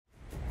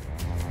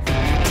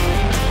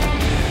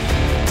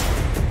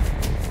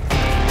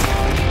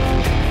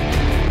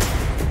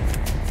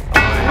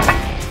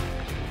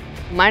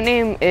My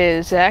name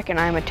is Zach and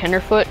I'm a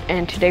Tenderfoot,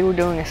 and today we're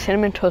doing a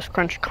Cinnamon Toast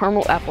Crunch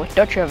Caramel Apple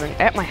Dutch Oven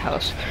at my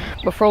house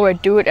before I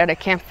do it at a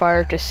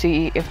campfire to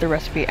see if the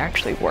recipe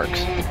actually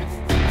works.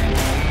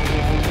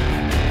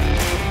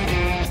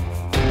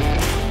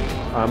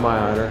 On my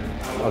honor,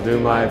 I'll do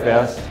my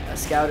best. A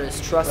scout is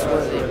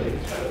trustworthy,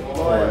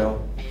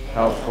 Loyal,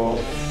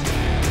 helpful.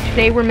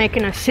 Today we're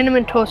making a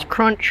Cinnamon Toast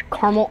Crunch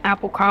Caramel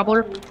Apple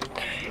Cobbler.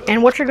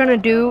 And what you're gonna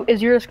do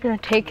is you're just gonna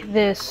take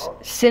this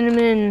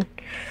cinnamon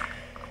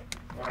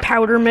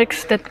powder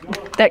mix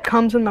that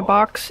comes in the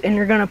box, and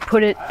you're gonna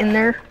put it in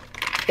there,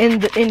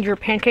 in your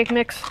pancake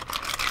mix,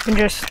 and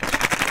just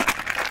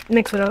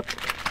mix it up.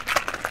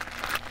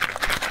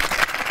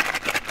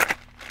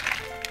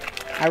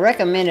 I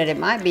recommended it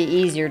might be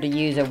easier to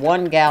use a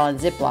 1-gallon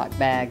Ziploc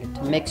bag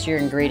to mix your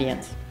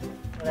ingredients.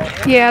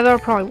 Yeah, that'll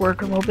probably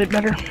work a little bit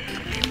better.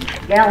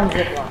 Gallon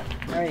Ziploc.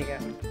 There you go.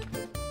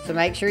 So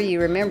make sure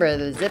you remember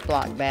the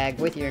Ziploc bag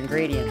with your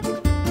ingredients.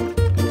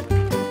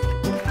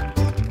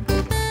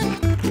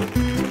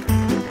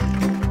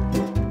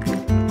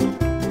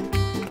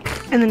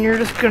 And then you're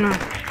just gonna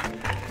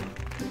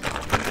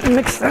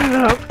mix that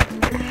up.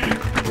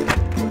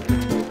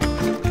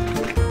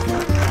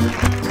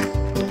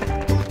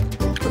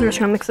 We're just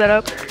gonna mix that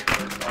up.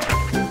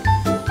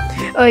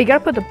 You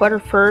gotta put the butter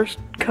first,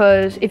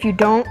 because if you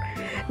don't,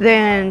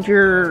 then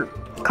your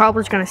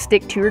cobbler's gonna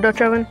stick to your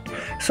Dutch oven.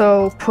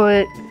 So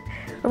put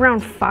around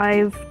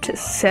 5 to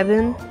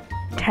 7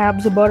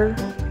 tabs of butter.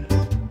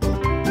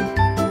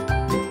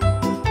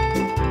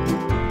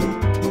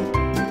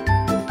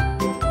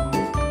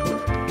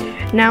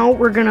 Now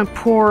we're gonna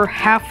pour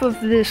half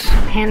of this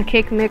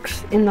pancake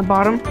mix in the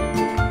bottom.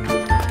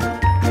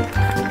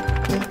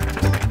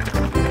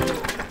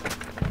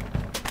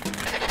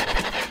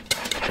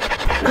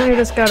 Now you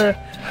just gotta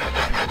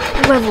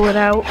level it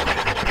out.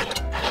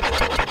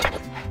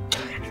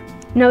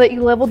 Now that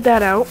you leveled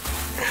that out,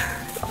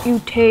 you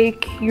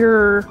take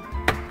your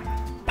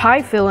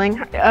pie filling.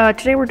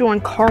 Today we're doing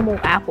caramel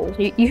apple.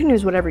 You can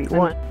use whatever you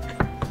want.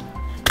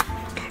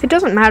 It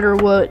doesn't matter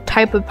what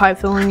type of pie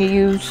filling you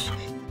use.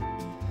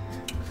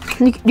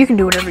 You can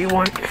do whatever you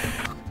want.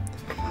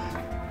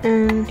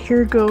 And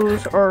here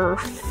goes our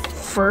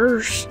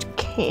first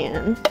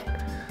can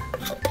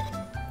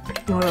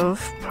of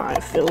pie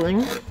filling.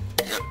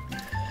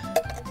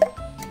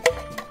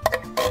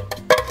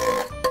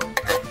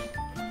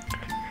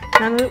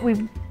 Now that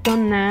we've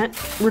done that,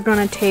 we're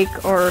gonna take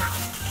our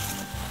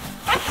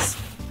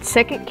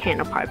second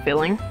can of pie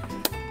filling.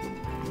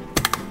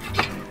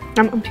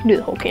 I'm gonna do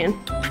the whole can.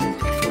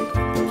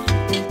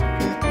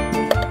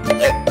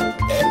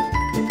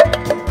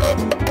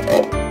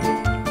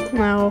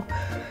 Now,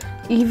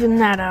 even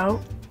that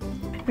out.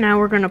 Now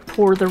we're gonna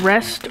pour the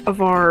rest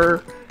of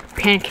our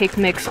pancake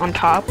mix on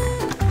top.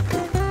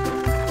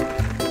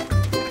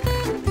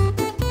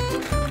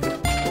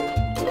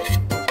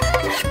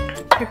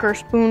 Take our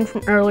spoon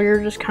from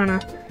earlier, just kind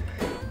of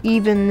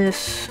even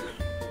this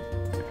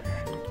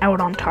out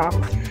on top.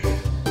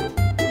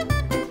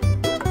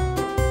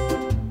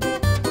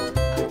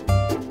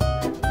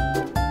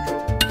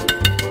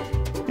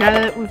 Now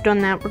that we've done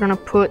that, we're gonna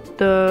put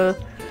the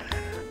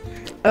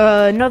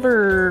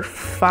another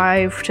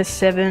 5 to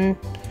 7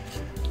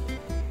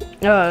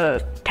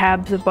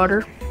 tabs of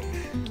butter.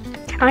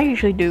 I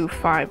usually do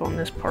 5 on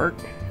this part.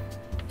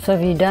 So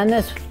have you done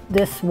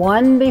this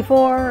one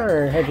before,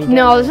 or have you done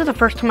No, this is the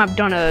first time I've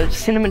done a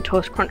Cinnamon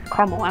Toast Crunch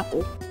Caramel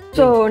Apple.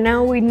 So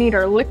now we need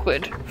our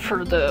liquid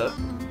for the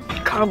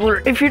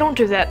cobbler. If you don't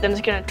do that, then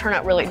it's gonna turn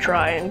out really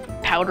dry and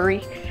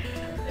powdery.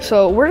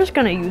 So we're just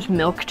gonna use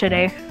milk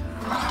today.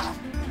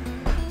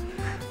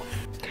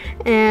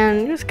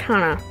 And just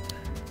kind of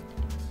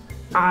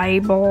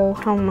eyeball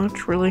how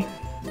much, really.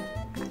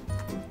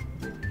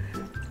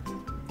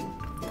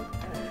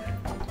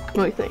 What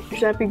do you think? Does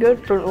that be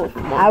good for a little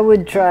bit more? I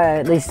would try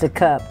at least a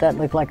cup. That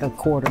looked like a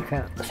quarter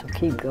cup, so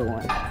keep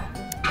going.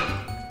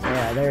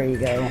 Yeah, there you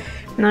go.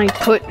 Now you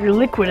put your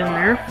liquid in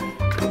there.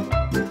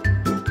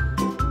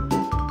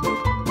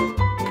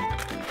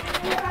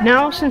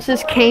 Now, since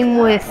this came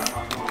with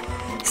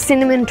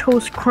Cinnamon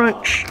Toast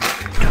Crunch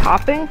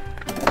topping,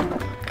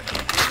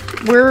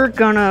 we're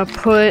gonna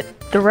put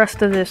the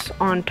rest of this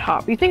on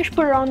top. You think you should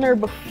put it on there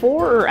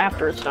before or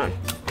after it's done?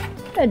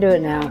 I do it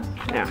now.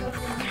 Yeah.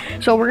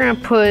 So we're gonna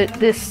put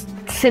this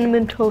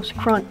Cinnamon Toast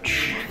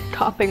Crunch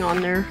topping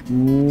on there.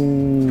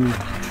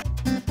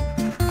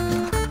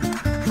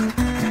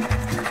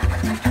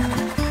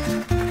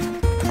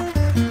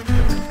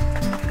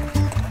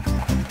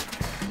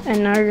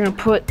 And now you're gonna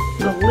put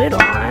the lid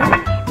on.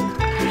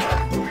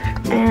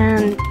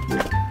 And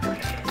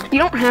you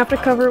don't have to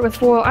cover it with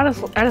foil. I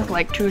just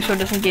like to, so it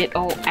doesn't get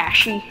all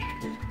ashy.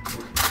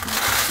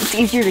 It's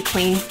easier to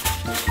clean.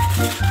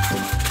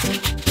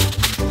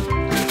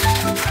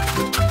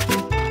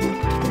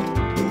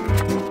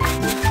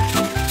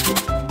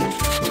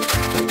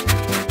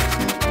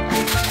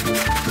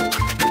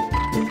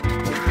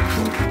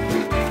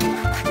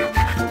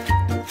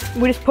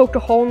 We just poked a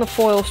hole in the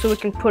foil so we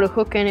can put a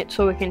hook in it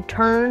so we can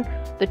turn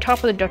the top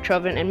of the Dutch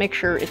oven and make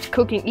sure it's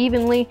cooking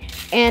evenly,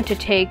 and to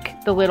take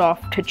the lid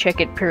off to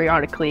check it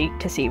periodically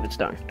to see if it's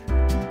done.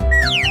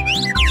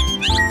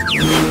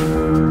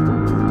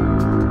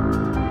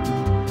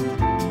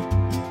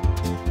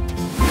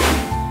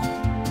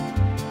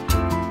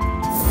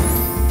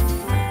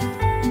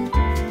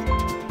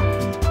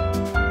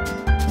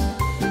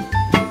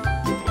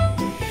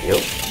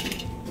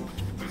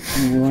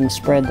 And you want to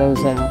spread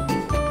those out.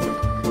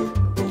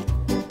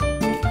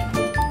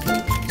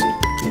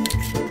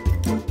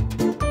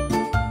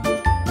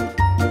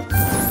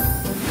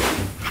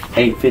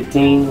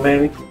 $8.15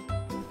 maybe.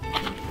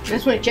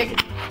 That's when I check it.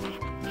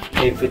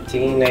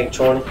 $8.15,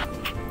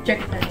 $8.20. Check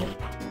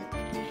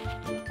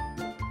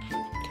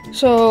it.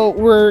 So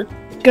we're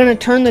gonna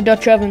turn the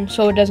Dutch oven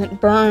so it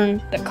doesn't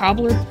burn the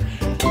cobbler.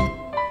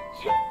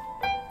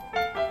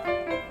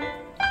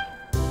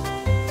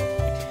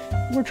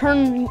 We're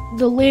turning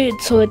the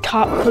lid so the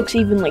top cooks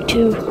evenly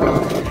too.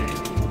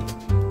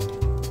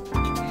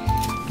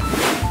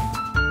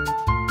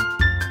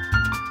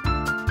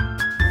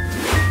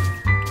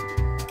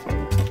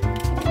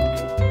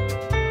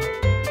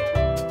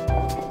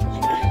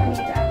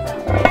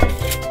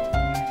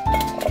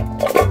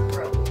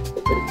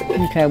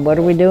 Okay, what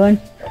are we doing?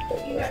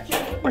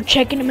 We're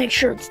checking to make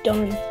sure it's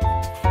done.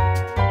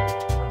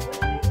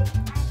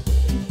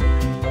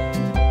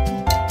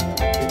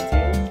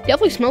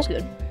 Definitely smells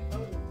good.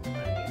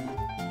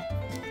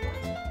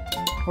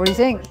 What do you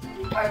think?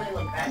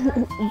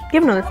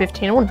 Give another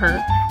 15, it wouldn't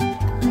hurt.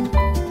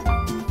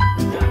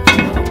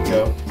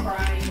 Go.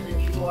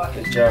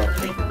 Good job.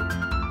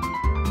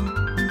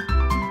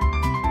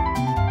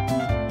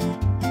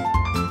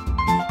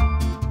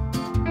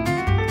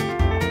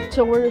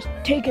 So we're just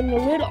taking the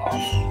lid off.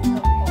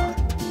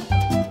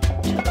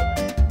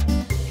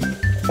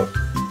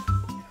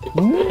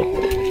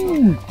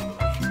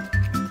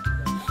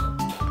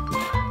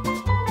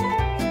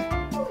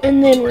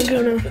 And then we're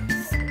gonna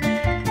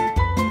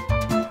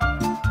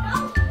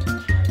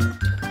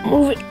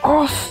move it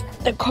off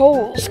the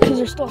coals because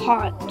they're still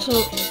hot, so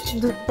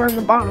it doesn't burn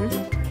the bottom.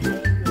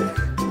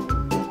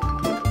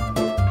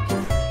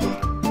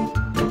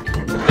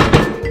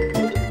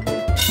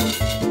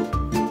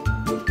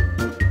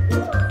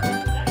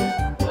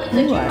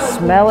 Ooh, I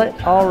smell it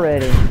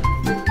already.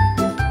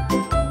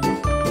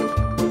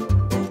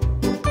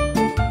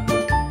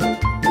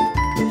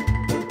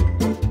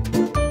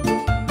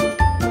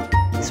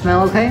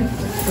 Smell okay?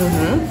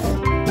 Mm-hmm.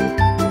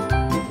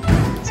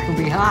 It's gonna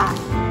be hot.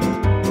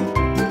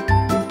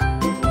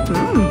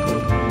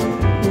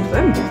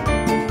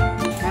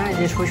 I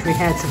just wish we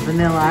had some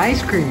vanilla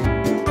ice cream.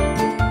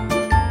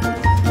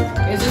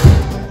 It's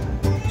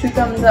just 2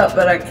 thumbs up,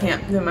 but I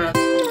can't do my